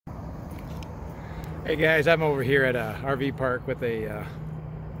Hey guys, I'm over here at a RV park with a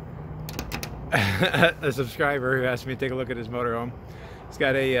a subscriber who asked me to take a look at his motorhome. He's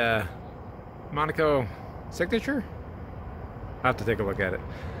got a Monaco Signature. I'll have to take a look at it.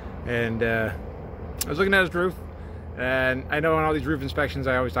 And I was looking at his roof, and I know on all these roof inspections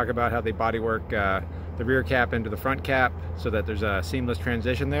I always talk about how they bodywork the rear cap into the front cap so that there's a seamless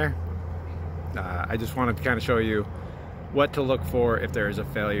transition there. I just wanted to kind of show you what to look for if there is a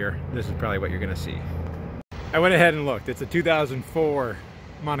failure. This is probably what you're going to see. I went ahead and looked. It's a 2004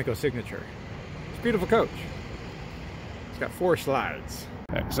 Monaco Signature. It's a beautiful coach. It's got 4 slides.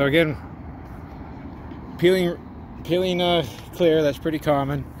 Okay, so again, peeling clear, that's pretty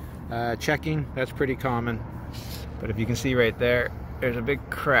common. Checking, that's pretty common. But if you can see right there, there's a big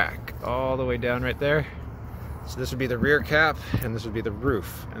crack all the way down right there. So this would be the rear cap and this would be the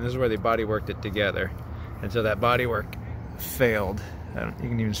roof. And this is where they body worked it together. And so that body work failed. You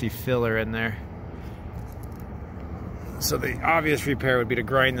can even see filler in there. So the obvious repair would be to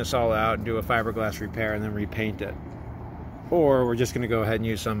grind this all out and do a fiberglass repair and then repaint it. Or we're just going to go ahead and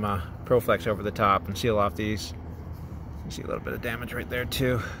use some Pro-Flex over the top and seal off these. You see a little bit of damage right there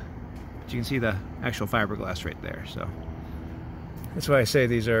too. But you can see the actual fiberglass right there. So that's why I say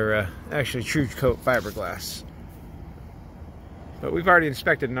these are actually true coat fiberglass. But we've already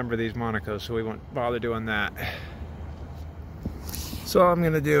inspected a number of these Monacos, so we won't bother doing that. So all I'm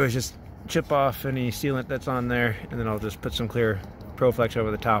going to do is just chip off any sealant that's on there, and then I'll just put some clear Pro-Flex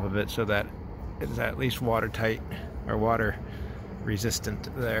over the top of it so that it's at least watertight or water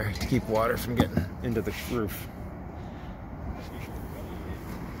resistant there to keep water from getting into the roof.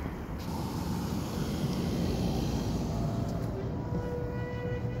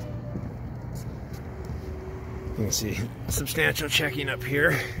 You can see substantial checking up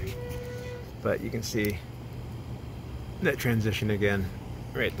here, but you can see that transition again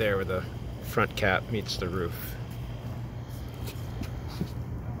right there where the front cap meets the roof.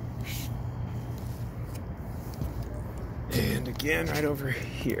 And again right over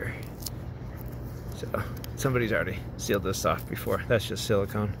here. So somebody's already sealed this off before. That's just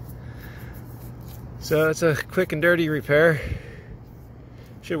silicone. So it's a quick and dirty repair.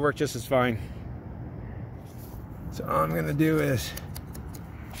 Should work just as fine. So all I'm going to do is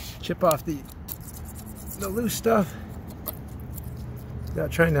chip off the loose stuff without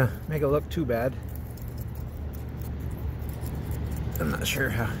trying to make it look too bad. I'm not sure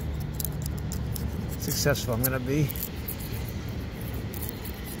how successful I'm going to be.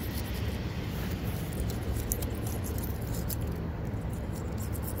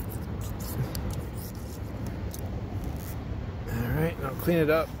 Alright, I'll clean it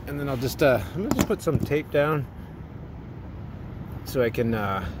up and then I'll just I'm going to just put some tape down so I can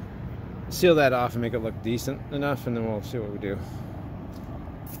seal that off and make it look decent enough, and then we'll see what we do.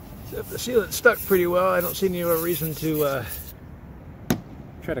 So if the sealant's stuck pretty well, I don't see any other reason to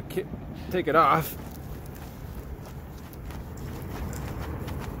try to take it off.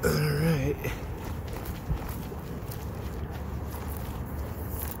 Alright.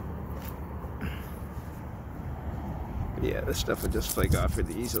 Yeah, this stuff would just flake off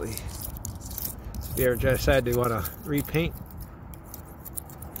really easily. If you ever decide to want to repaint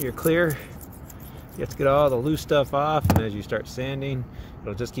your clear, you have to get all the loose stuff off, and as you start sanding,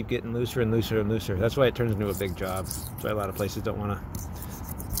 it'll just keep getting looser and looser and looser. That's why it turns into a big job. That's why a lot of places don't want to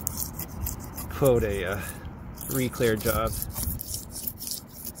quote a re-clear job.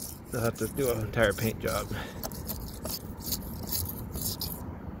 They'll have to do an entire paint job.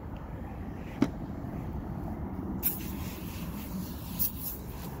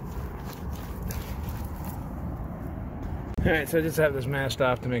 Alright, so I just have this masked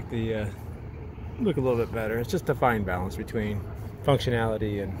off to make the look a little bit better. It's just a fine balance between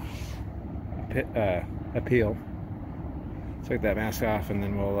functionality and appeal. So take that mask off and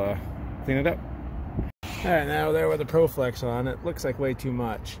then we'll clean it up. Alright, now there with the Pro-Flex on, it looks like way too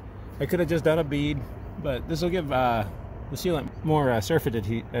much. I could have just done a bead, but this will give the sealant more surface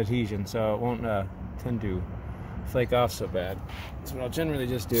adhesion, so it won't tend to flake off so bad. So what I'll generally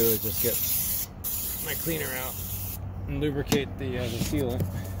just do is just get my cleaner out and lubricate the sealant,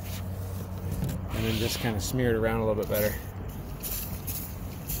 and then just kind of smear it around a little bit better.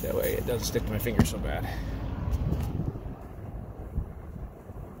 That way it doesn't stick to my finger so bad.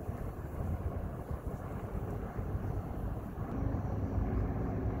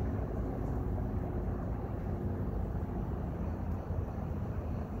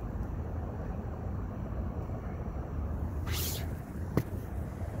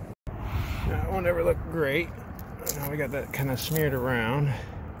 Now, it won't ever look great. Now we got that kind of smeared around.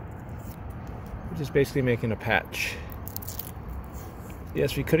 We're just basically making a patch.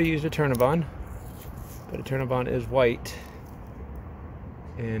 Yes, we could have used a Turnabond, but a turn-on is white,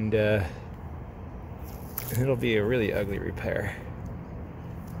 and it'll be a really ugly repair.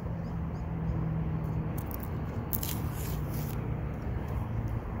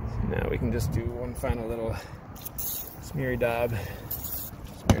 So now we can just do one final little smeary daub.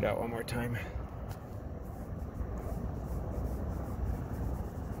 Smear it out one more time.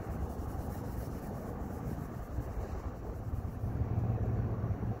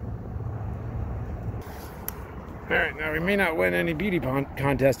 Alright, now we may not win any beauty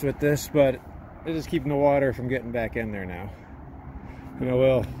contest with this, but it is keeping the water from getting back in there now. And it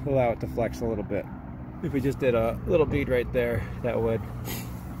will allow it to flex a little bit. If we just did a little bead right there, that would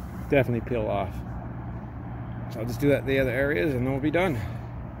definitely peel off. So I'll just do that in the other areas and then we'll be done.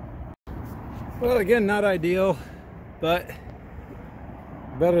 Well, again, not ideal, but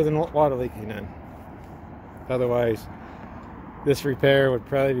better than water leaking in. Otherwise, this repair would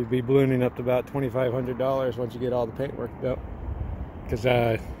probably be ballooning up to about $2,500 once you get all the paint work built. Because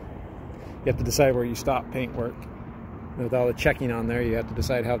you have to decide where you stop paint work. And with all the checking on there, you have to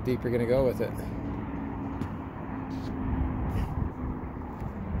decide how deep you're going to go with it.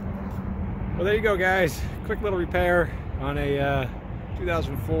 Well, there you go, guys. Quick little repair on a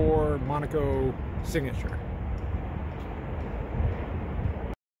 2004 Monaco Signature.